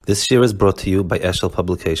This year is brought to you by Eshel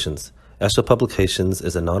Publications. Eshel Publications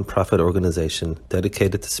is a non-profit organization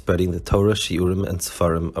dedicated to spreading the Torah, Shiurim, and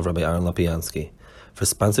Sefarim of Rabbi Aaron Lapiansky. For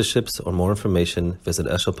sponsorships or more information, visit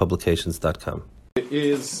eshelpublications.com. I'd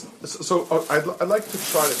like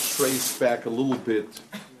to try to trace back a little bit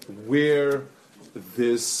where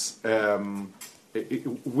this,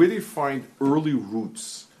 where do you find early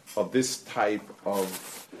roots of this type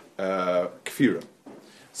of kfira?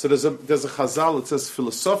 So there's a chazal that says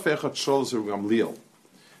philosophe echad sholos Gamliel.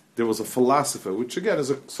 There was a philosopher, which again is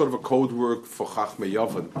a sort of a code word for Chachmei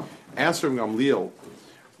Yavin, answering Gamliel,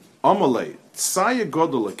 Amalei tzaya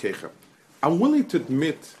godol lekechem. I'm willing to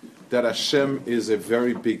admit that Hashem is a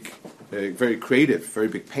very big, very creative, very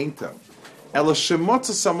big painter. Ela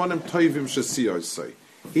shemotza samanim toivim shesiyosei.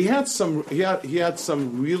 He had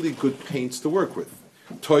some really good paints to work with.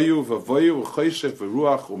 Toyu v'voyu v'choyshev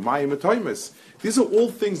v'ruach u'mayim v'toimes. These are all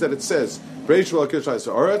things that it says. So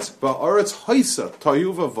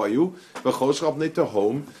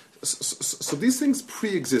these things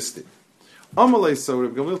pre-existed. It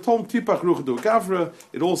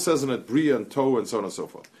all says in it Bria and Toh and so on and so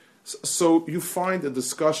forth. So you find a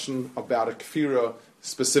discussion about a kfira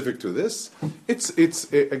specific to this. It's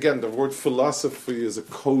again, the word philosophy is a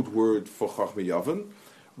code word for Chachmei Yavin,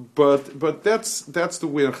 but that's the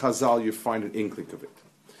way in Chazal you find an inkling of it.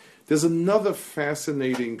 There's another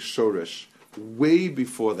fascinating shoresh way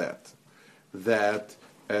before that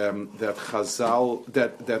Chazal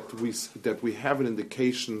that we have an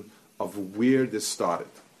indication of where this started,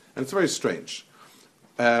 and it's very strange.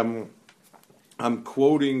 I'm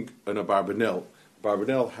quoting an Abarbanel.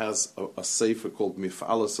 Abarbanel has a sefer called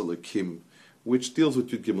Mif'alas Elokim, which deals with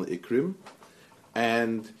Yud Gimmel Ikkarim,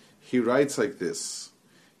 and he writes like this.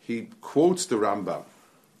 He quotes the Rambam.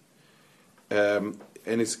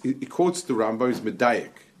 And he quotes the Rambam, he's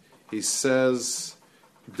medayek. He says,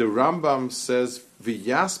 the Rambam says,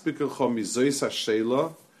 "V'yaspikecho mizois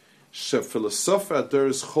hashela shephilosophe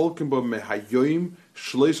adoris cholkim bo mehayoim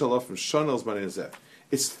shleish alafim shana zman ezeh."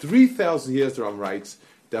 It's 3,000 years, the Rambam writes,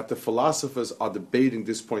 that the philosophers are debating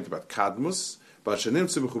this point about kadmus, but shenim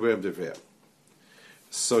tzimchubeim dever.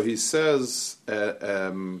 So he says,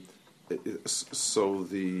 so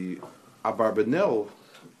the Abarbanel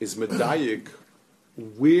is medayek.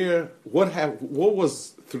 What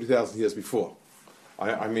was 3,000 years before?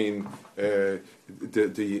 I mean, the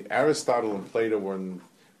Aristotle and Plato were in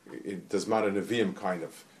there's Mount Nevi'im kind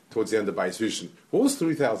of towards the end of Bais Rishon. What was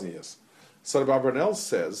 3,000 years? So the Barbanel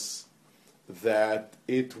says that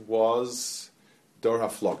it was Dor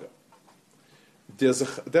HaFloga.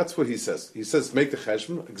 That's what he says. He says make the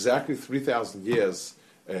cheshbon exactly 3,000 years.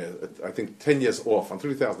 I think 10 years off on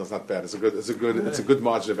 3,000. That's not bad. It's a good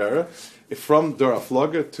margin of error from Dor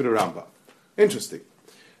HaFloga to the Rambam. Interesting.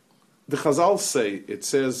 The Chazal say it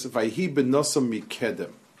says Vayhi benosam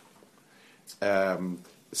mikedem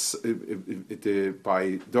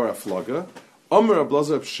by Dor HaFloga. Omer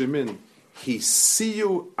Ablazer Shimin he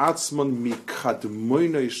siyu atzmon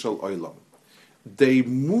mikadmoinei shel olam. They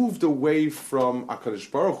moved away from HaKadosh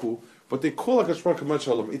Baruch Hu, but they call HaKadosh Baruch Hu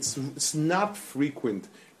Shalom. It's not frequent.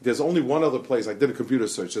 There's only one other place. I did a computer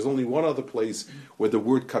search. There's only one other place where the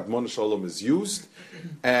word Kadmon Shalom is used,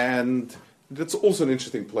 and that's also an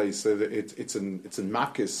interesting place. It's in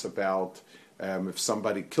Makis about if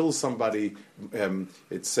somebody kills somebody.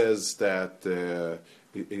 It says that the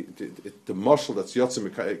mashal that's Yotzim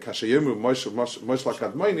Kashayemu Moshla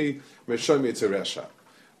Kadmoni Meshomi it's a Resha.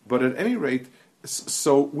 But at any rate,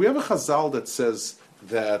 so we have a Chazal that says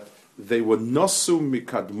that they were nosu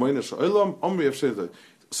mikadmoina sha'olam omri avsheda.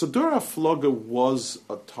 So Dor HaFloga was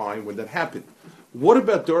a time when that happened. What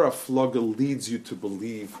about Dor HaFloga leads you to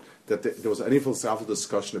believe that there was any philosophical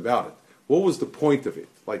discussion about it? What was the point of it?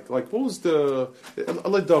 Like what was the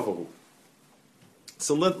Aledavahu?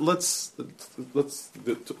 So let's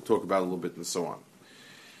talk about it a little bit and so on.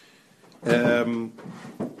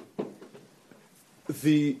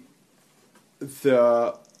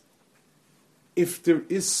 If there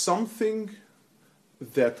is something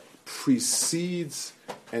that precedes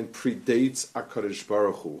and predates HaKadosh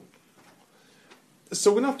Baruch Hu,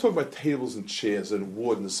 so we're not talking about tables and chairs and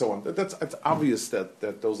wood and so on. It's obvious that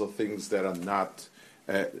those are things that are not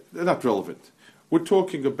they're not relevant. We're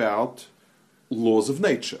talking about laws of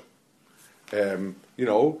nature. That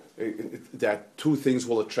two things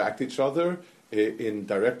will attract each other in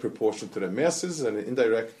direct proportion to their masses and in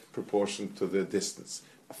indirect proportion to the distance.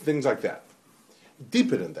 Things like that.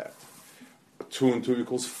 Deeper than that. 2 and 2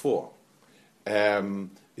 equals 4.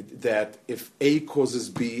 That if A causes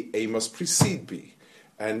B, A must precede B.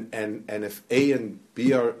 and if A and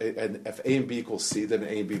B are, and if A and B equals C, then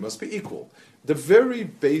A and B must be equal. The very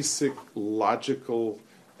basic logical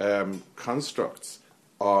constructs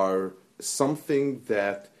are something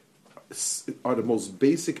that are the most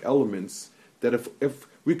basic elements that if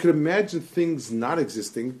we could imagine things not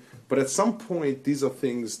existing, but at some point these are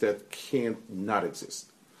things that can't not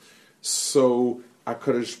exist. So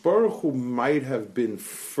HaKadosh Baruch Hu might have been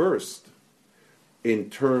first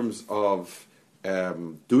in terms of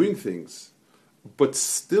doing things, but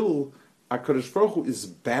still HaKadosh Baruch Hu is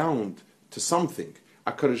bound to something.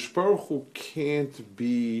 HaKadosh Baruch Hu can't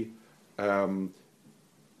be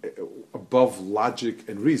above logic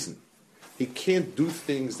and reason. He can't do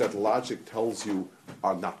things that logic tells you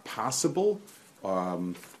are not possible, are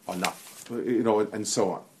not, and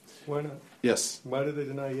so on. Why not? Yes. Why do they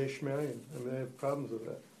deny Yesh Me'ayin? I mean, they have problems with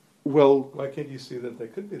that. Well, why can't you see that they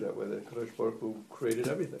could be that way? That Kadosh Baruch Hu created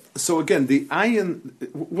everything. So again, the ayin.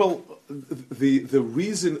 Well, the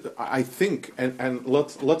reason I think, and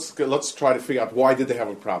let's try to figure out why did they have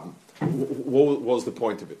a problem. What was the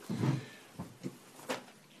point of it?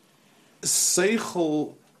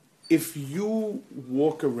 Seichel. If you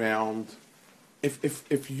walk around,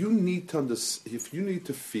 if you need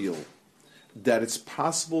to feel that it's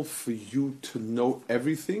possible for you to know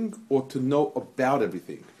everything or to know about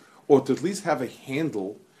everything, or to at least have a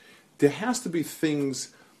handle, there has to be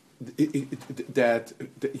things that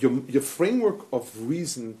your framework of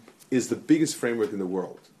reason is the biggest framework in the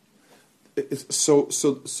world. So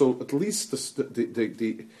at least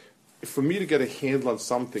for me to get a handle on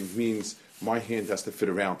something means my hand has to fit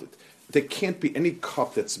around it. There can't be any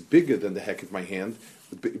cup that's bigger than the heck of my hand,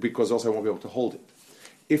 because else I won't be able to hold it.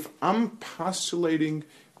 If I'm postulating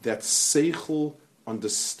that Seichel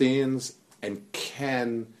understands and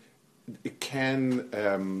can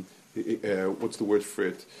what's the word for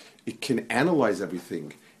it? It can analyze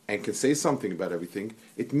everything and can say something about everything.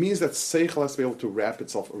 It means that Seichel has to be able to wrap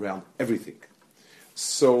itself around everything.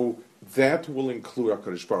 So that will include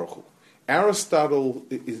HaKadosh Baruch Hu. Aristotle,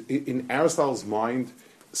 in Aristotle's mind,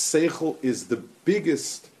 Seichel is the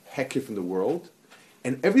biggest hekif in the world,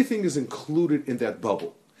 and everything is included in that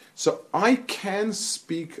bubble. So I can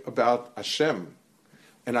speak about Hashem,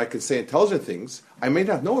 and I can say intelligent things. I may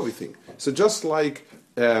not know everything. So just like,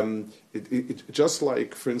 for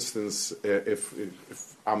instance, if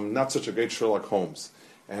I'm not such a great Sherlock Holmes,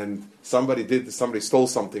 and somebody stole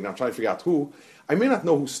something, I'm trying to figure out who, I may not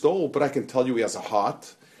know who stole, but I can tell you he has a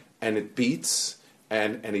heart, and it beats,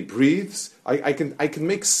 and he breathes. I can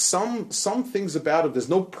make some things about it. There's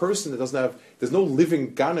no person that doesn't have. There's no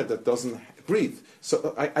living Ghana that doesn't breathe.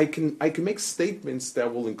 So I can make statements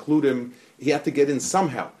that will include him. He had to get in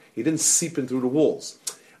somehow. He didn't seep in through the walls.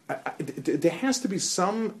 There has to be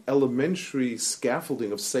some elementary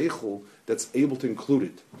scaffolding of seichel that's able to include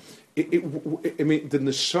it. I mean, the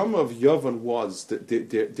neshama of Yavan was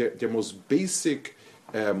their most basic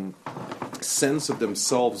sense of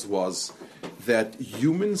themselves was that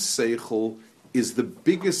human seichel is the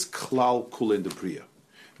biggest klal kula in the bria.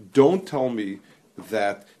 Don't tell me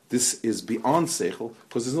that this is beyond seichel,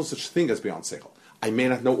 because there's no such thing as beyond seichel. I may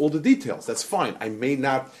not know all the details. That's fine. I may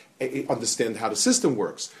not understand how the system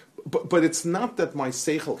works. But it's not that my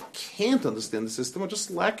seichel can't understand the system. I'm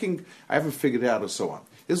just lacking. I haven't figured it out, and so on.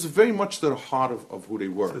 It's very much the heart of who they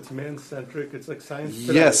were. So it's man-centric. It's like science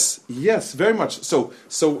today. Yes, very much. So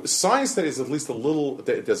science today is at least a little.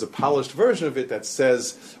 There's a polished version of it that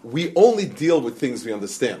says we only deal with things we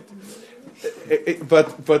understand.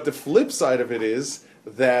 But the flip side of it is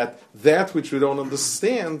that which we don't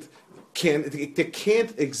understand there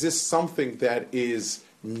can't exist something that is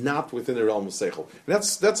not within the realm of seichel.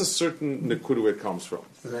 That's a certain nekuda where it comes from.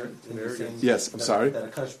 Yes, I'm sorry.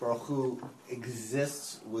 That HaKadosh Baruch Hu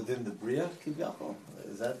exists within the bria, kiviyachol?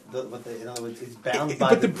 Is that what in other words, it's bound by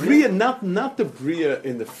but the bria, not the bria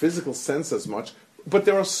in the physical sense as much, but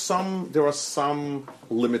there are some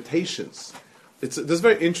limitations. There's a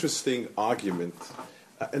very interesting argument,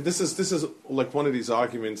 and this is like one of these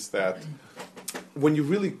arguments that when you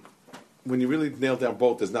really nail down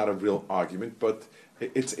both, there's not a real argument, but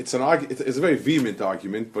it's an argument. It's a very vehement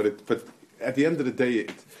argument, but at the end of the day,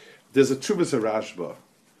 there's a Chuvas Rashba.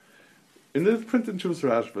 In the printed Chuvas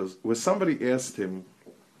Rashba, where somebody asked him,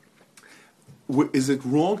 "Is it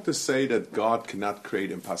wrong to say that God cannot create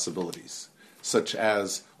impossibilities, such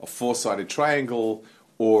as a four-sided triangle,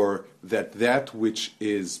 or that which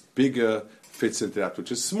is bigger fits into that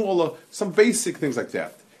which is smaller? Some basic things like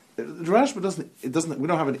that." The Rashba doesn't. We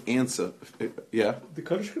don't have an answer. Yeah. The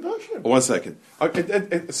Kodesh Kodashim. 1 second.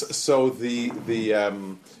 Okay, so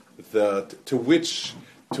to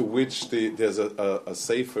which there's a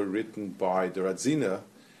sefer written by the Radzina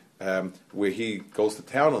where he goes to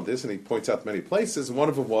town on this, and he points out many places, and one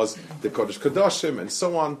of them was the Kodesh Kodashim, and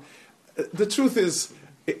so on. The truth is,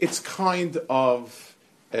 it's kind of,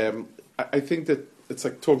 I think that it's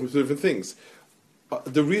like talking to different things.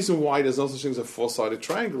 The reason why there's no such thing as a four-sided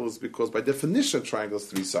triangle is because, by definition, a triangle is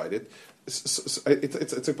three-sided.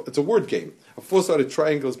 It's a word game. A four-sided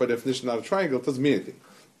triangle is, by definition, not a triangle. It doesn't mean anything.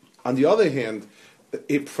 On the other hand,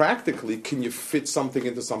 practically, can you fit something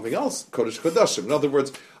into something else? Kodesh Kodashim. In other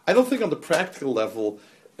words, I don't think on the practical level,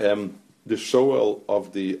 the Shoel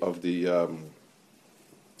of the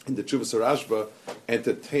in the Chuvas Rashba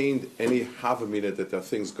entertained any Havamina that there are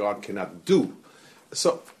things God cannot do.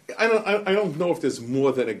 So I don't know if there's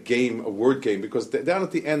more than a word game, because down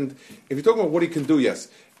at the end, if you're talking about what he can do, yes.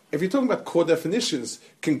 If you're talking about core definitions,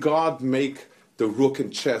 can God make the rook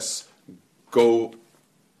and chess go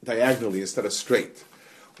diagonally instead of straight?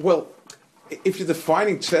 Well, if you're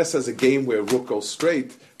defining chess as a game where rook goes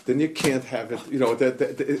straight, then you can't have it.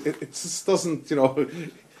 It just doesn't.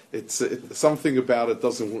 It's something about it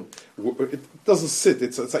doesn't sit.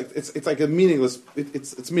 It's like a meaningless.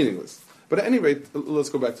 It's meaningless. But at any rate, let's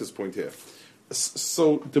go back to this point here.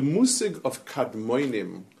 So the musig of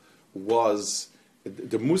kadmoinim was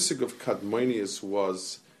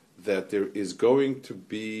that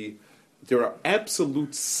there are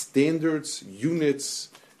absolute standards, units,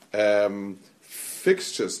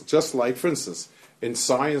 fixtures. Just like, for instance, in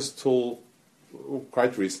science till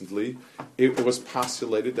quite recently, it was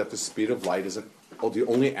postulated that the speed of light is the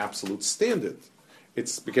only absolute standard.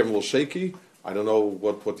 It's become a little shaky. I don't know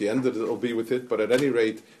what the end of it will be with it, but at any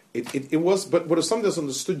rate, it was. But what if somebody has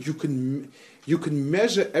understood, you can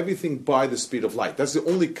measure everything by the speed of light. That's the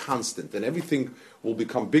only constant, and everything will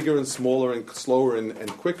become bigger and smaller and slower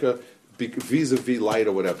and quicker vis-a-vis light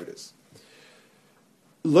or whatever it is.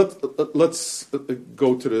 Let's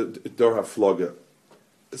go to the Dor HaFloga.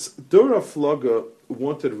 Dor HaFloga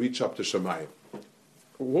wanted to reach up to Shemayim.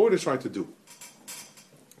 What were they trying to do?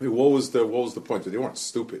 What was the point? They weren't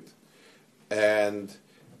stupid. And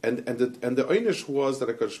the einish was that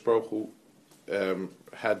HaKadosh Baruch Hu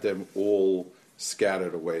had them all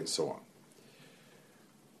scattered away and so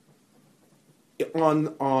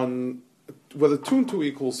on. On whether 2 and 2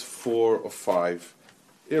 equals 4 or 5,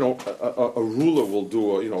 a ruler will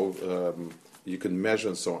do. You can measure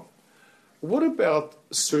and so on. What about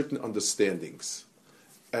certain understandings?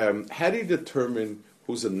 How do you determine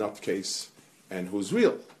who's a nutcase and who's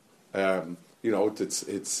real?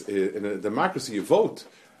 It's in a democracy you vote,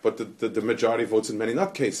 but the majority votes in many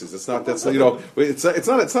nutcases. It's not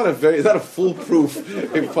a foolproof,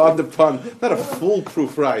 pardon the pun, not a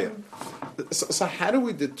foolproof riot. So how do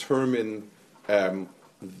we determine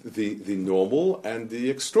the normal and the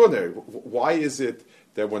extraordinary? Why is it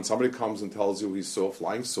that when somebody comes and tells you he saw a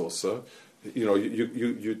flying saucer,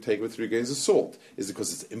 you take it with 3 grains of salt? Is it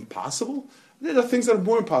because it's impossible? There are things that are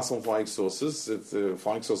more impossible than flying saucers.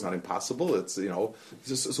 Flying saucer is not impossible.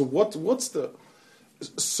 So what's the?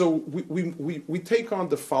 So we take on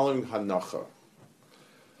the following hanacha.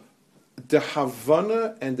 The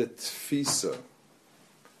Havana and the Tfisa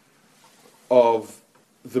of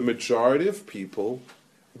the majority of people.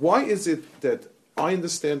 Why is it that I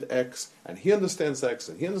understand X, and he understands X,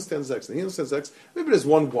 and he understands X, and he understands X? Maybe there's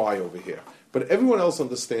one Y over here, but everyone else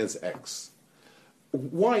understands X.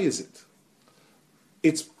 Why is it?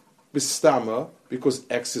 It's bistama, because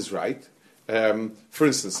X is right. For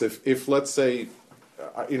instance, if let's say,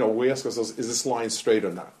 we ask ourselves, is this line straight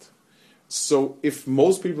or not? So if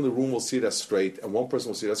most people in the room will see it as straight, and one person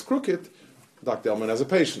will see it as crooked, Dr. Elman has a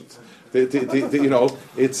patient. It's Straighten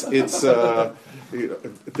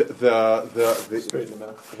them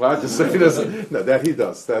out. What? No, that he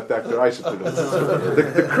does. That Dr. Eichel does.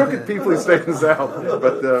 The crooked people he straightens out.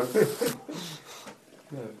 But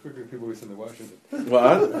Quicker people we send to Washington.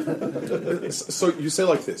 what? So you say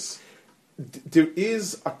like this: there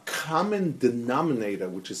is a common denominator,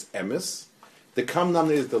 which is emes. The common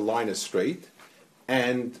denominator is the line is straight,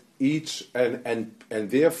 and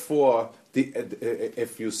therefore.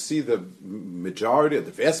 If you see the majority, or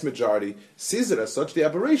the vast majority, sees it as such, the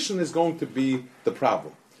aberration is going to be the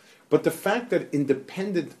problem. But the fact that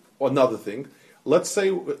independent, or another thing, let's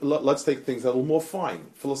take things that are a little more fine,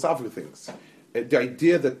 philosophical things. The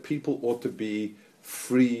idea that people ought to be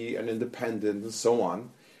free and independent and so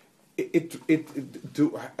on.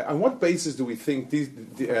 On what basis do we think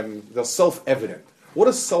they're self-evident? What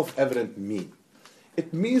does self-evident mean?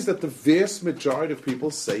 It means that the vast majority of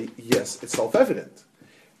people say, yes, it's self-evident.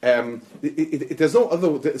 There's no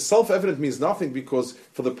other. Self-evident means nothing, because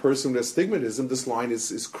for the person with astigmatism, this line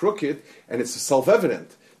is crooked and it's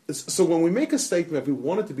self-evident. So when we make a statement, we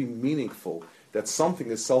want it to be meaningful. that something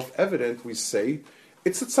is self-evident, we say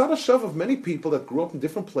it's a tzad hashav of many people that grew up in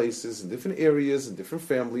different places, in different areas, in different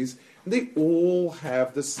families, and they all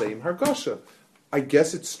have the same hargasha. I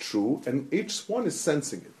guess it's true, and each one is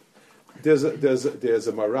sensing it. There's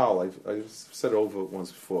a moral. I've said it over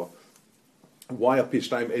once before. Why a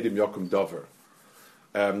pishnaim edim yokum dover?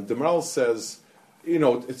 The moral says,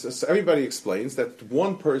 everybody explains that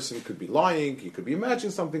one person could be lying, he could be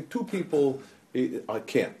imagining something. Two people, I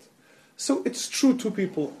can't. So it's true, two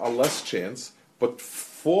people are less chance, but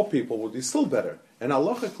four people would be still better. And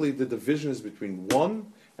halachically, the division is between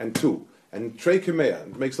 1 and 2. And trei kemea,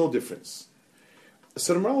 it makes no difference.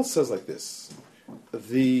 So the moral says like this.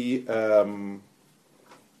 The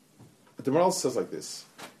moral says like this.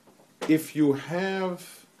 If you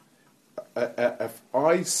have, if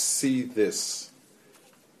I see this,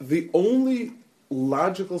 the only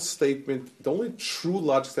logical statement, the only true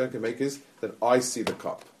logical statement I can make is that I see the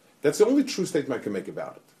cup. That's the only true statement I can make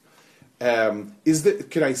about it.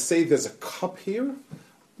 Can I say there's a cup here?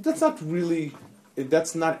 That's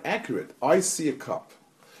not accurate. I see a cup.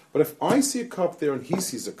 But if I see a cup there and he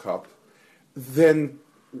sees a cup, then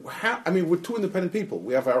we're two independent people.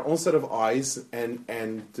 We have our own set of eyes and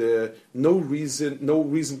no reason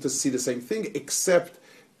to see the same thing except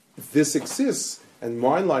this exists and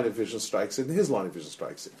my line of vision strikes it and his line of vision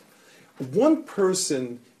strikes it. One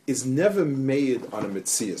person is never made on a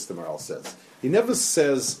mitzias, the Maharal says.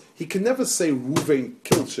 He can never say Ruvain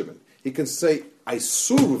killed Shimon. He can say, I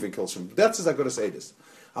saw Ruvain kill Shimon. That's as I got to say this.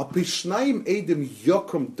 Al Pishnaim Edim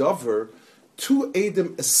Yokum Dover, two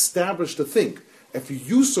Edim established a thing. If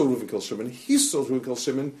you saw Ruvain kill Shimon, he saw Ruvain kill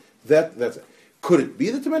Shimon, that's it. Could it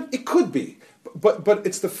be that it could be. But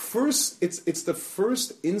it's the first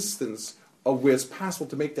instance of where it's possible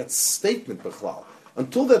to make that statement, Bechlal.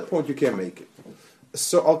 Until that point, you can't make it.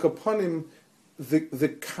 So, Al Kapanim, the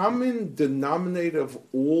common denominator of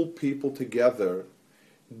all people together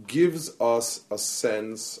gives us a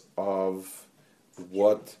sense of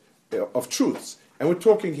of truths. And we're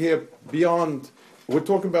talking here we're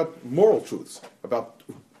talking about moral truths, about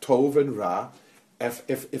Tov and Ra.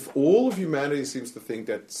 If all of humanity seems to think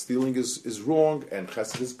that stealing is wrong and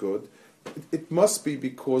Chesed is good, it must be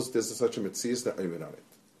because there's such a mitzvah that Ayman on it.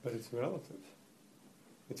 But it's relative.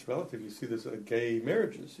 It's relative. You see this gay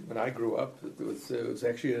marriages. When I grew up, it was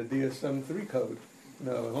actually a DSM-3 code.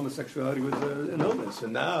 Homosexuality was an illness,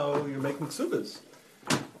 and now you're making ksubas.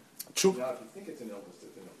 True. Now, if you think it's an illness,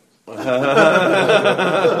 it's an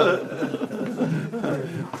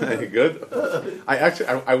illness. Good.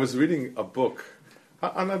 I was reading a book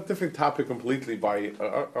on a different topic completely by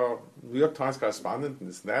a New York Times correspondent and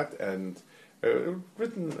this and that, and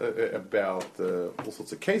written about all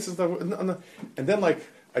sorts of cases. And then,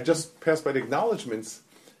 I just passed by the acknowledgments,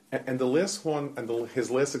 and the last one, his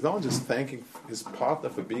last acknowledgement is thanking his partner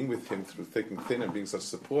for being with him through thick and thin and being such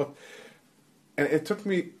support. And it took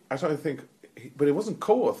me, I started to think, but it wasn't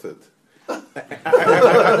co-authored.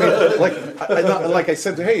 Like I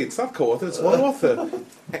said, hey, it's not co-authored, it's one author.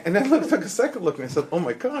 And then I took a second look and I said, oh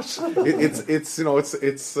my gosh, it's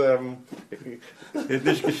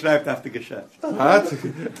Nicht geschreibt after Geschäft.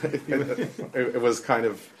 It was kind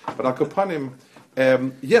of, but Al Kapanim,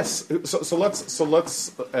 yes. So let's look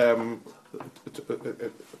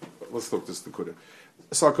this to Kuda.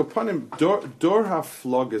 So Al Kapanim, Dor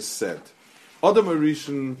HaFlog said, Adam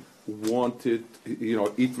Arishan wanted,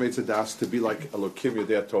 Eat Meitzadas to be like Elokim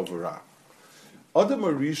Yodea Tov Ra. Adam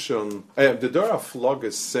Arishan, the Dor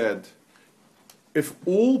HaFlog said, if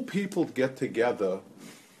all people get together,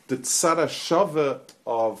 the tzad hashava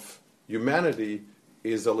of humanity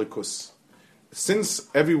is a likus. Since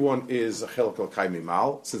everyone is a chelak al-kai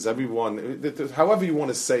mimal, since everyone, however you want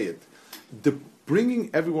to say it, the bringing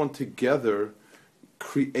everyone together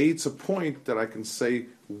creates a point that I can say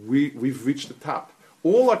we've reached the top.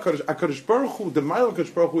 All HaKadosh Baruch Hu, the mile of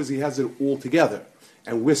HaKadosh Baruch Hu is He has it all together,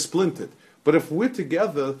 and we're splintered. But if we're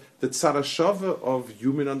together, the tzad hashava of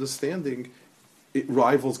human understanding, it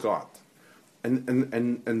rivals God.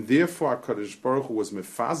 And therefore HaKadosh Baruch Hu was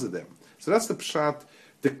mefazeh them. So that's the pshat.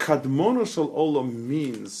 The kadmono shel olam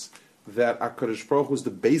means that HaKadosh Baruch Hu is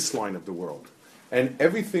the baseline of the world. And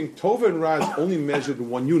everything, Tov and Ra, is only measured in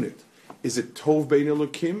one unit. Is it Tov bein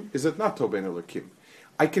Elokim? Is it not Tov bein Elokim?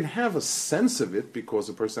 I can have a sense of it because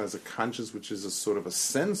a person has a conscience which is a sort of a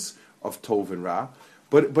sense of Tov and Ra,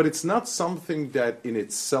 but it's not something that in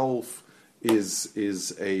itself is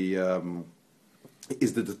the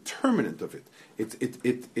determinant of it.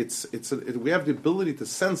 We have the ability to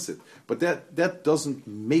sense it, but that doesn't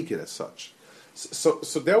make it as such. So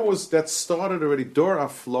that started already. Dor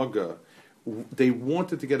HaFlaga they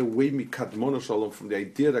wanted to get away mikadmona shalom from the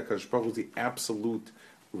idea that Kadosh Baruch Hu is the absolute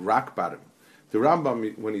rock bottom. The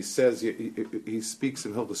Rambam, when he says he speaks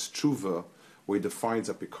in Hilchos Tshuva, where he defines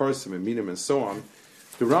apikorsim and minim and so on,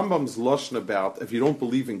 the Rambam's lashon about if you don't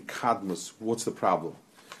believe in kadmus, what's the problem?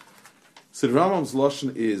 So the Rambam's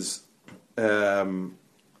lashon is chamishem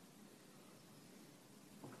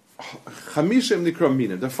nikra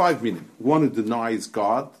minim. There are 5 minim. One who denies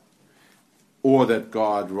God, or that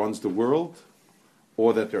God runs the world,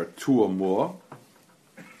 or that there are 2 or more,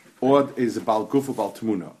 or is a bal guf or bal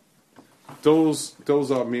tmuna. Those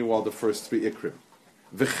are meanwhile the first 3 ikrim.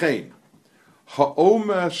 V'chein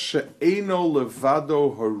ha'omer she'eno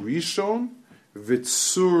levado harishon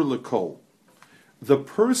v'tzur lekol. The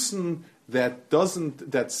person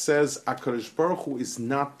that says HaKadosh Baruch Hu is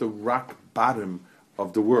not the rock bottom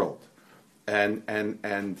of the world, and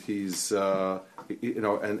he's the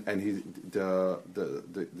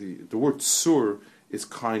word tsur is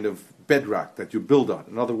kind of bedrock that you build on.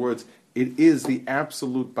 In other words, it is the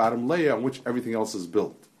absolute bottom layer on which everything else is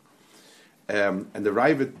built. And the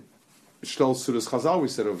Ravid Shtel Sudas Chazal, we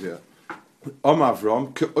said over here, Om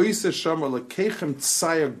Avram ke'oise shamar lekechem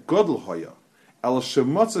tzaya godel hoya el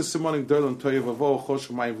shemotza simonim gdolim toyev avo chosh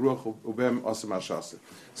mayim ruach ubem osem hashasa.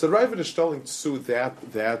 So the Ravid is telling to that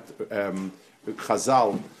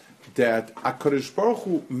Chazal that HaKadosh Baruch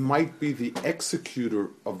Hu might be the executor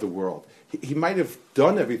of the world. He might have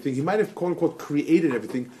done everything. He might have quote unquote created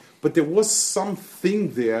everything. But there was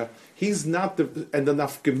something there. He's not and the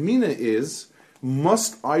nafkamina is,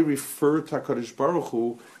 must I refer to HaKadosh Baruch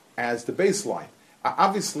Hu as the baseline?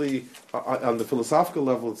 Obviously, on the philosophical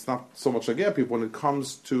level, it's not so much like people when it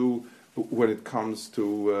comes to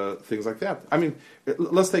things like that. I mean,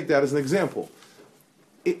 let's take that as an example.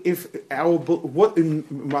 If what in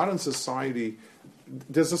modern society,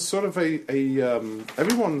 there's a sort of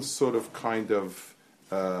everyone sort of kind of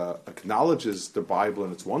acknowledges the Bible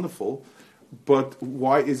and it's wonderful, but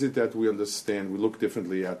why is it that we look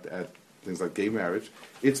differently at things like gay marriage?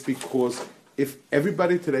 It's because if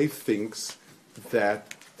everybody today thinks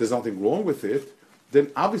that there's nothing wrong with it, then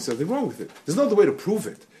obviously there's nothing wrong with it. There's no other way to prove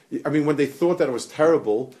it. I mean, when they thought that it was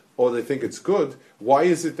terrible or they think it's good, why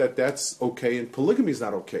is it that that's okay and polygamy is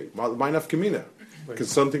not okay? Ma'anaf kamina,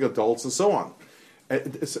 consenting adults and so on.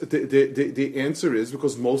 The answer is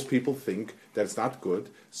because most people think that it's not good,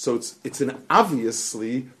 so it's an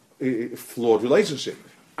obviously flawed relationship.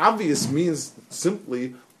 Obvious means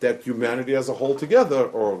simply that humanity as a whole together,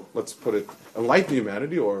 or let's put it, enlightened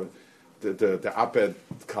humanity, or the op-ed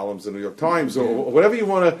columns in the New York Times, or whatever you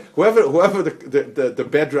want to, whoever the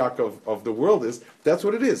bedrock of the world is, that's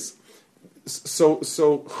what it is. So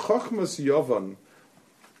Chachmas Yavan,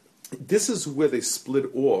 this is where they split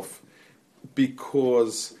off,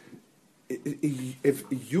 because if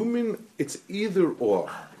human, it's either or.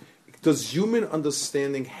 Does human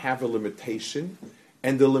understanding have a limitation?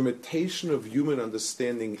 And the limitation of human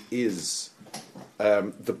understanding is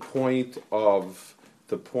the point of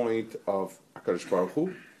HaKadosh Baruch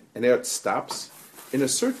Hu, and there it stops. In a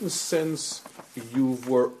certain sense, you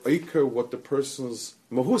were oiker what the person's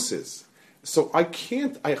mahus is. So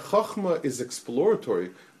Chachma is exploratory,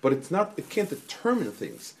 but it can't determine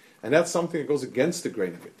things. And that's something that goes against the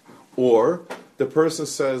grain of it. Or the person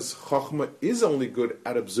says Chachma is only good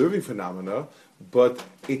at observing phenomena, but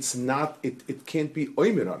it's not. It can't be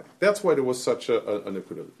oimed on it. That's why there was such a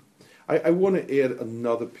nikudah. I want to add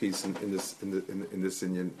another piece in this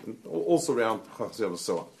inyan, also around Chachma and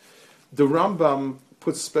so on. The Rambam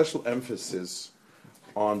puts special emphasis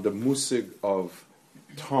on the musig of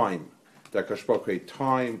time, that Kashbar create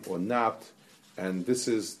time or not. And this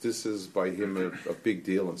is by him a big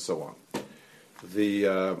deal and so on.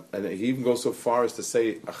 And he even goes so far as to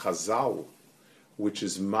say a chazal, which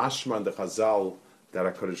is mashman the chazal, that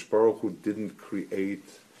HaKadosh Baruch Hu didn't create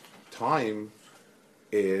time.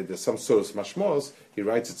 There's some sort of mashmos. He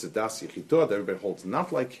writes it's a das yichidot. Everybody holds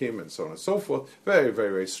not like him, and so on and so forth. Very, very,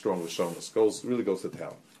 very strong lashonos. Really goes to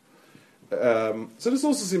town. So this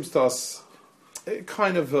also seems to us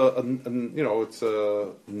kind of it's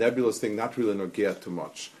a nebulous thing, not really nogea too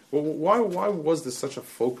much. Well, why was there such a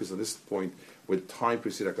focus at this point with time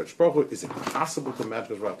preceding HaKadosh Baruch Hu? Is it possible to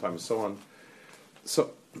imagine about time and so on?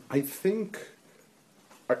 So I think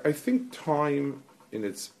time, in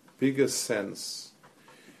its biggest sense,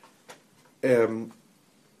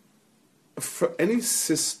 for any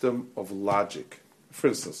system of logic, for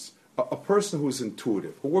instance, a person who is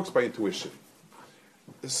intuitive, who works by intuition,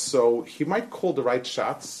 so he might call the right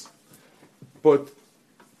shots, but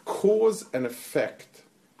cause and effect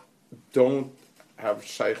don't have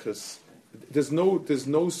shaykhs. There's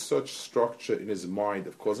no such structure in his mind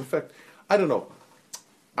of cause and effect. I don't know.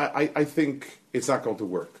 I think it's not going to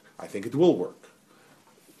work. I think it will work.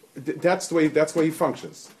 That's the way he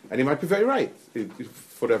functions, and he might be very right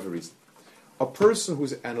for whatever reason. A person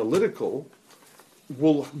who's analytical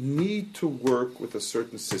will need to work with a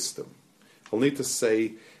certain system. He'll need to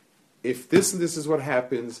say, if this and this is what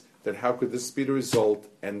happens, then how could this be the result?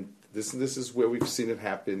 And this is where we've seen it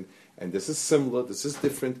happen, and this is similar, this is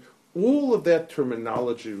different. All of that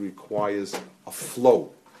terminology requires a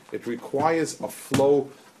flow. It requires a flow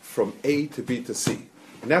from A to B to C.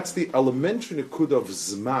 And that's the elementary nikud of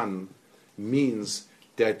Zman, means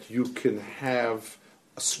that you can have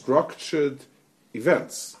structured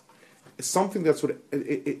events. It's something that's what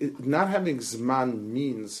not having Zman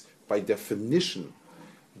means by definition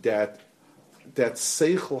that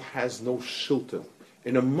Seichel has no shilton.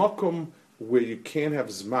 In a makom where you can't have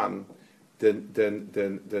Zman, then there's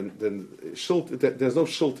no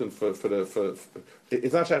shilton for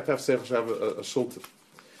it's not have to have Seichel to have a shilton.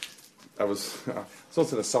 I was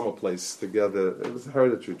once in a summer place together. It was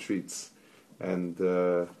heritage retreats, and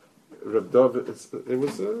Reb David. It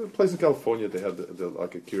was a place in California. They had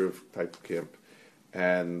like a Kiruv type camp,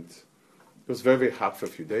 and it was very, very hot for a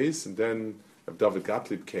few days. And then Reb David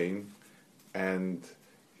Gottlieb came, and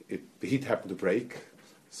the heat happened to break.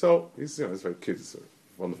 So he's very cute. He's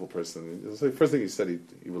a wonderful person. So the first thing he said,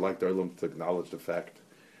 he would like the Olam to acknowledge the fact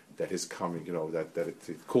that his coming, that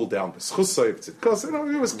it cooled down. Because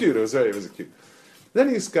it was cute. It was cute.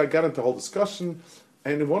 Then he got into a whole discussion,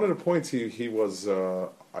 and in one of the points he was,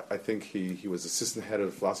 I think he was assistant head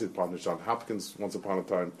of the philosophy department, John Hopkins, once upon a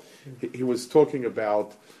time. He was talking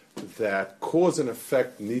about that cause and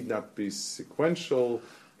effect need not be sequential,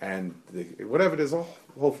 and whatever it is, the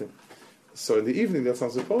whole thing. So in the evening, that's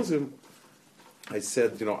on symposium, I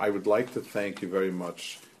said, I would like to thank you very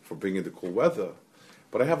much for bringing the cool weather.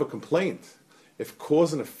 But I have a complaint. If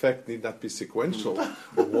cause and effect need not be sequential,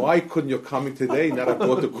 why couldn't your coming today not have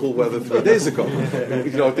brought the cool weather 3 days ago?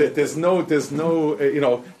 There's no.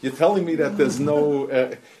 You're telling me that there's no.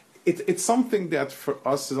 It's something that for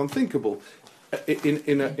us is unthinkable.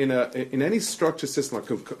 In any structured system, like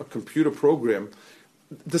a computer program,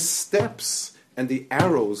 the steps and the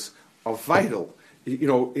arrows are vital.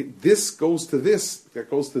 This goes to this, that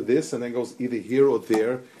goes to this, and then goes either here or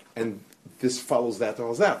there, and this follows that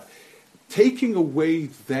or that. Taking away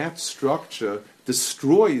that structure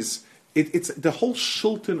destroys it. It's the whole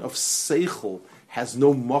shilton of seichel has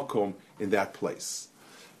no makom in that place,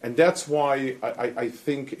 and that's why I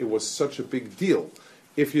think it was such a big deal.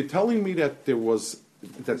 If you're telling me that there was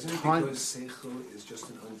that Isn't it time, because seichel is just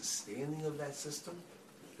an understanding of that system?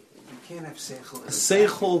 You can't have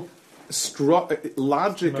seichel.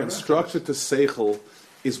 Logic and structure to seichel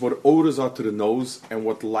is what odors are to the nose and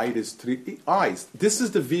what light is to the eyes. This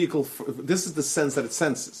is the vehicle. This is the sense that it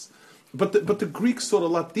senses. But the Greeks saw it a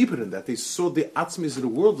lot deeper than that. They saw the atzmis of the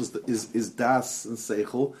world is das and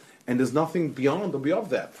seichel, and there's nothing beyond or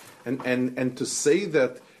beyond that. And to say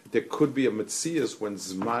that there could be a metzias when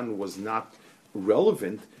zman was not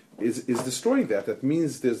relevant is destroying that. That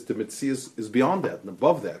means the metzias is beyond that and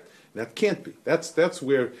above that. And that can't be. That's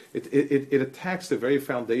where it attacks the very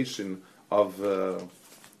foundation of.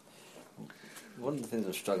 One of the things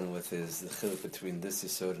I'm struggling with is the chiluk between this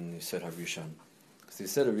Yisod and Yisod HaRishon. Because the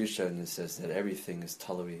Yisod HaRishon says that everything is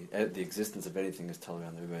talui, the existence of anything is talui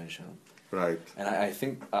on the Rebbeinu Shalom. Right. And I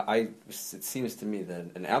think, it seems to me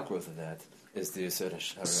that an outgrowth of that is the Yisod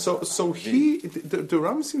HaRishon. So the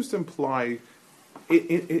Ram seems to imply,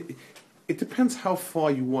 it depends how far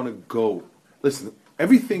you want to go. Listen,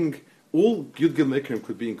 everything, all Yud Gimmel Ikkarim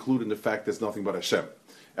could be included in the fact there's nothing but Hashem.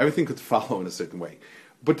 Everything could follow in a certain way.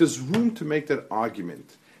 But there's room to make that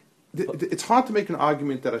argument. It's hard to make an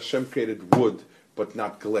argument that Hashem created wood, but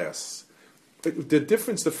not glass. The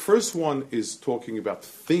difference, the first one is talking about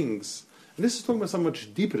things, and this is talking about something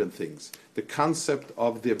much deeper than things. The concept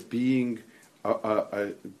of there being...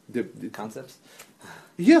 Concepts?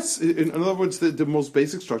 Yes, in other words, the most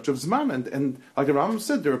basic structure of Zman. And like the Rambam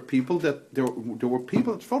said, there were people that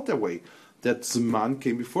felt that way, that Zman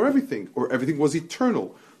came before everything, or everything was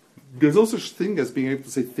eternal. There's no such thing as being able to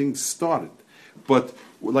say things started, but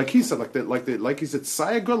like he said, like he said,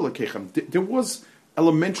 there was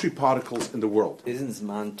elementary particles in the world. Isn't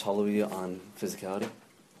Zman talui on physicality?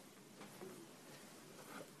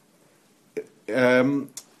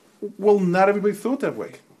 Well, not everybody thought that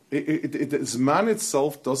way. Zman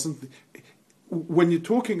itself doesn't. When you're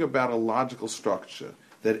talking about a logical structure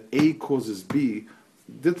that A causes B,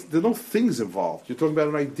 there are no things involved. You're talking about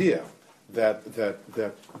an idea. That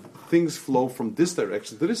things flow from this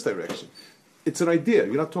direction to this direction. It's an idea.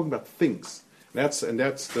 You're not talking about things. That's I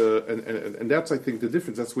think the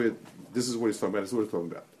difference. That's where This is what he's talking about. This is what he's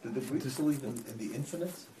talking about. Did the Greeks believe in the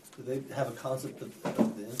infinite? Did they have a concept of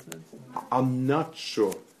the infinite? I'm not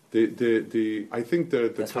sure. I think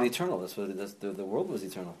That's what eternal. That's the world was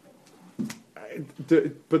eternal.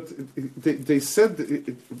 But they said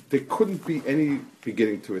there couldn't be any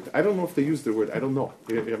beginning to it. I don't know if they used the word. I don't know.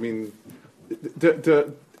 I mean,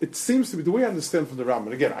 it seems to be the way I understand from the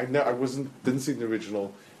Rambam. Again, didn't see the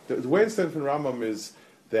original. The way I understand from the Rambam is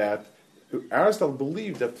that Aristotle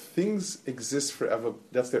believed that things exist forever.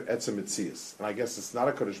 That's their etzem mitzias, and I guess it's not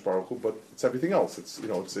a Kadosh Baruch Hu, but it's everything else. It's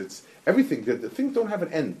everything. The things don't have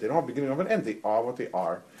an end. They don't have a beginning of an end. They are what they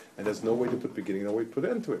are, and there's no way to put beginning, no way to put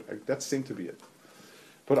end to it. That seemed to be it.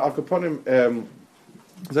 But Al Kaponim,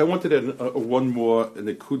 because I wanted one more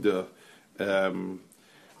nekuda.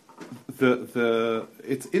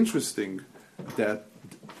 It's interesting that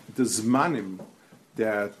the zmanim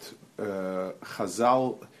that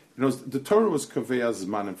Chazal, the Torah was kaveya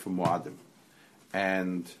zmanim for Moadim,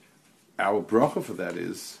 and our bracha for that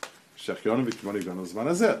is Shech Yonah v'Kimoni Gano Zman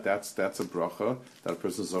Hazeh. That's a bracha that a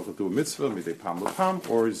person is zocher to a mitzvah midei pam lepam,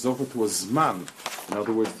 or is zocher to a zman. In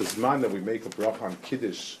other words, the zman that we make a bracha on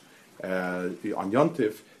Kiddush on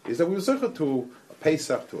Yontif is that we zocher to a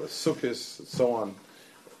Pesach, to a Sukkot, and so on.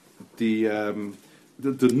 The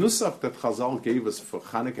nusach that Chazal gave us for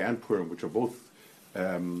Chanukah and Purim, which are both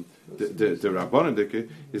the Rabbanan Dike,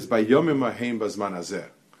 is by Yomim Haim Bazman Hazeh.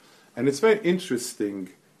 And it's very interesting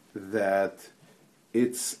that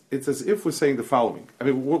it's as if we're saying the following. I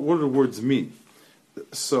mean, what do the words mean?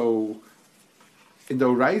 So, in the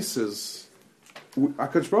Oraises,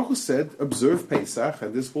 HaKadosh Baruch Hu said, observe Pesach,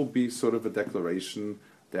 and this will be sort of a declaration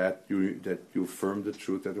that you affirm the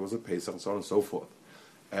truth that there was a Pesach, and so on and so forth.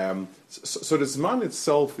 So the Zman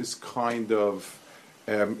itself is kind of,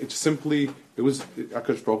 it was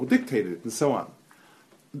HaKadosh Baruch Hu dictated it, and so on.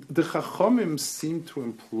 The Chachamim seem to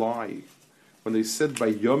imply, when they said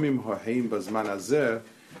by Yomim Haheim Bazman Hazeh,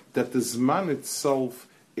 that the Zman itself,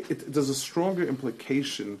 there's a stronger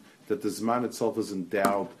implication that the Zman itself is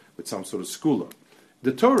endowed with some sort of skula.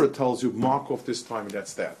 The Torah tells you, mark off this time, and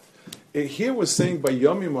that's that. Here we're saying by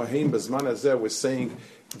Yomim Haheim Bazman Hazeh, we're saying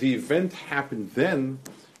the event happened then,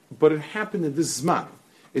 but it happened in this Zman.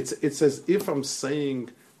 It's as if I'm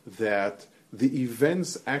saying that the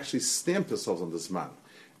events actually stamp themselves on the Zman.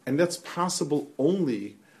 And that's possible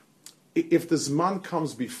only if the Zman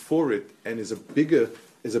comes before it and is a bigger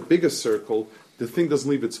circle, the thing doesn't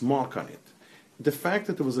leave its mark on it. The fact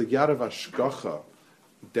that there was a Yad of Hashgacha,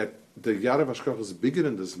 that the Yad of Hashgacha is bigger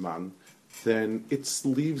than the Zman, then it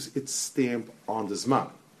leaves its stamp on the Zman.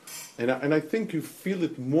 And I think you feel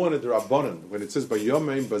it more in the Rabbanan. When it says, by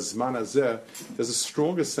Yomein, Bazman Hazeh, there's a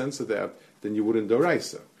stronger sense of that than you would in the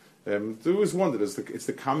Oraisa. There always wondered, it's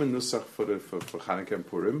the common nusach for Chanukah and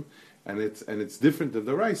Purim, and it's different than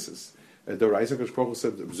the Oraisas. The Oraisa, HaKadosh Baruch Hu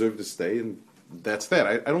said, observe this day, and that's that.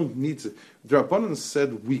 I don't need to. The Rabbanan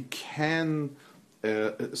said we can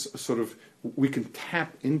we can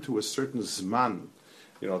tap into a certain zman.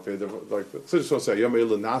 Like so say Yom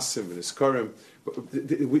Nasim and Iskarim. But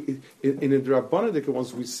in the Rabbanan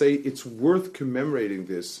ones, we say it's worth commemorating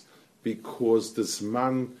this because the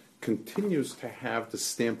zman continues to have the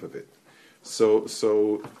stamp of it. So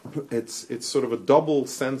it's sort of a double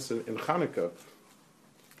sense in Chanukah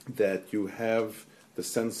that you have the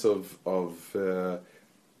sense of HaKadosh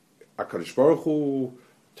Baruch Hu,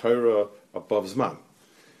 Torah above Zman.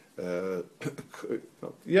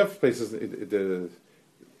 You have places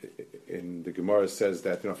in the Gemara says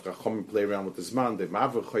that if Chachamim play around with the Zman, they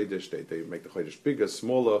maver chodesh, they make the chodesh bigger,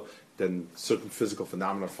 smaller, then certain physical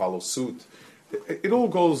phenomena follow suit. It all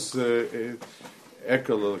goes ekel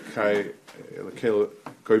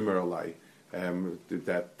goymer alai.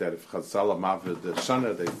 That if Chazal maver the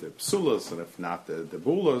shana, the psulas, and if not the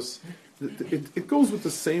bulas, it goes with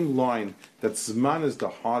the same line that Zman is the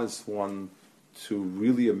hardest one to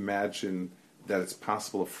really imagine that it's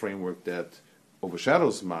possible a framework that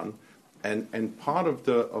overshadows Zman, and part of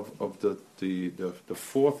the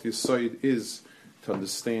fourth Yesod is to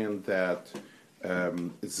understand that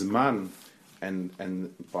Zman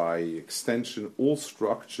and by extension all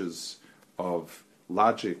structures of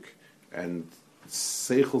logic and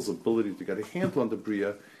Seichel's ability to get a handle on the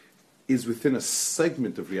Bria is within a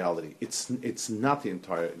segment of reality. It's not the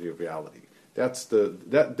entirety of reality. That's the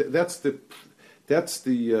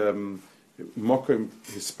Mokum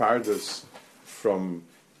Hispardos from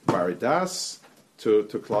Baridas to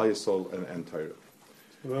Klal Yisrael and Torah.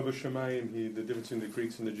 Rabbi Shemayim, the difference between the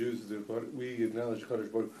Greeks and the Jews is that we acknowledge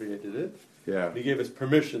Kadosh Baruch Hu created it. Yeah. He gave us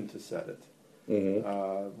permission to set it. Mm-hmm.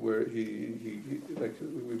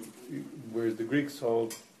 Whereas the Greeks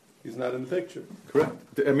hold He's not in the picture. Correct.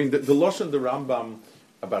 I mean, the Lashon, the Rambam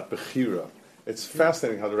about Bechira, it's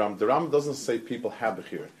fascinating how the Rambam doesn't say people have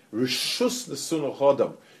Bechira. Rishus Nesuno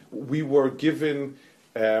Chodam. We were given,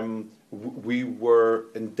 we were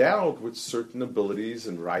endowed with certain abilities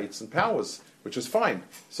and rights and powers, which is fine.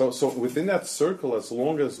 So within that circle, as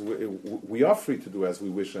long as we are free to do as we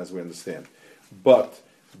wish and as we understand. But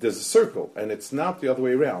there's a circle, and it's not the other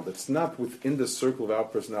way around. It's not within the circle of our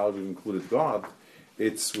personality we've included God.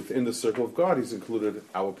 It's within the circle of God He's included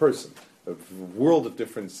our person. A world of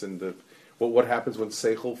difference in the what happens when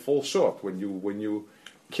seichel falls short, when you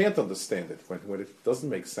can't understand it, when it doesn't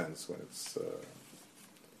make sense, when it's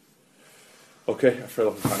okay. I fell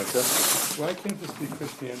off Hanukkah. Why can't this be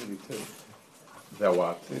Christianity too? That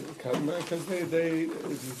what? Because they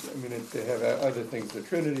have other things, the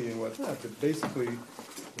Trinity and whatnot, but basically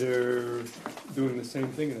they're doing the same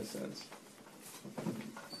thing in a sense.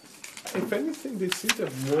 If anything, they seem to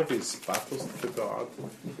have more of a status to God.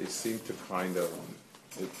 They seem to kind of,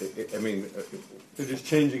 they're just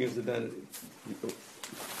changing his identity.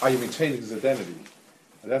 Oh, you mean changing his identity?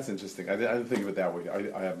 That's interesting. I didn't think of it that way.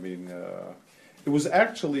 It was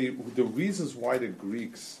actually the reasons why the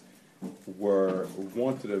Greeks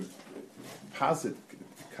wanted to posit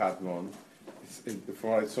Kadmon, from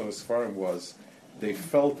what I saw in the Sfarim, was they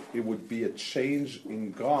felt it would be a change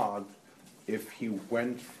in God if he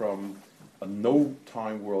went from a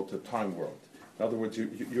no-time world to a time world. In other words,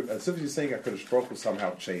 you're, as if you're saying HaKadosh Baruch Hu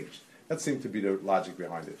somehow changed. That seemed to be the logic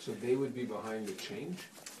behind it. So they would be behind the change?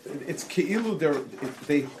 It's Ke'ilu,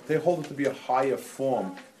 they hold it to be a higher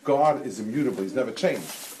form. God is immutable, he's never changed.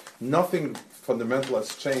 Nothing fundamental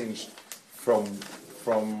has changed from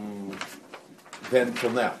then till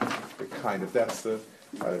now. Kind of, that's the...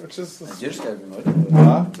 which is...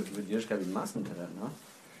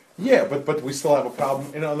 Yeah, but we still have a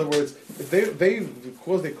problem. In other words,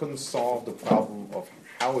 because they couldn't solve the problem of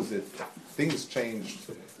how is it things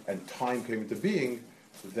changed and time came into being,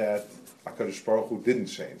 that HaKadosh Baruch Hu didn't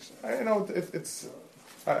change. I don't know.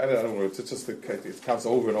 It's just it comes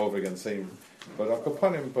over and over again, same. But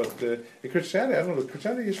in Christianity, I don't know. The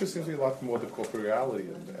Christianity issue seems to be a lot more the corporeality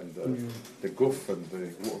and the goof and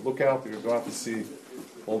the look out. You go out to see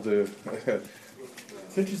all the.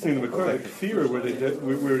 It's interesting the Makaric theory where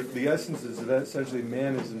the essence is that essentially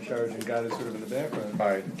man is in charge and God is sort of in the background.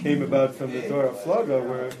 Right. Came about from the Torah Flaga,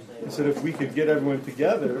 where he said if we could get everyone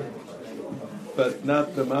together, but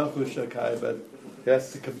not the Malchus Shakai, but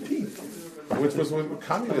has to compete. Which was what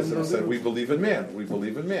communism said. We believe in man. We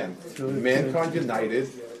believe in man. Mankind united.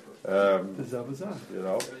 You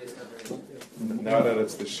know. Now that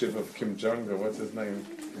it's the Shiv of Kim Jong, or what's his name?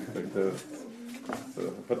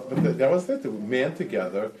 But that was it. Man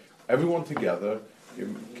together, everyone together.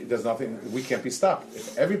 There's nothing. We can't be stopped.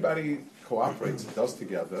 If everybody cooperates and does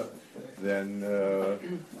together, then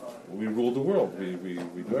we rule the world. We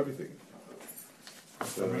do everything.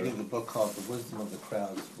 I'm reading a book called The Wisdom of the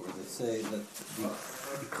Crowds, where they say that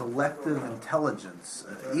the collective intelligence,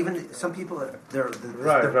 even some people, there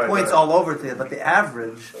are points all over to it, but the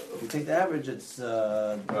average, if you take the average, it's...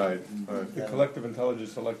 The collective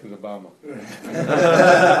intelligence selected Obama.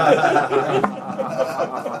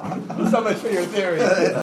 So much for your theory.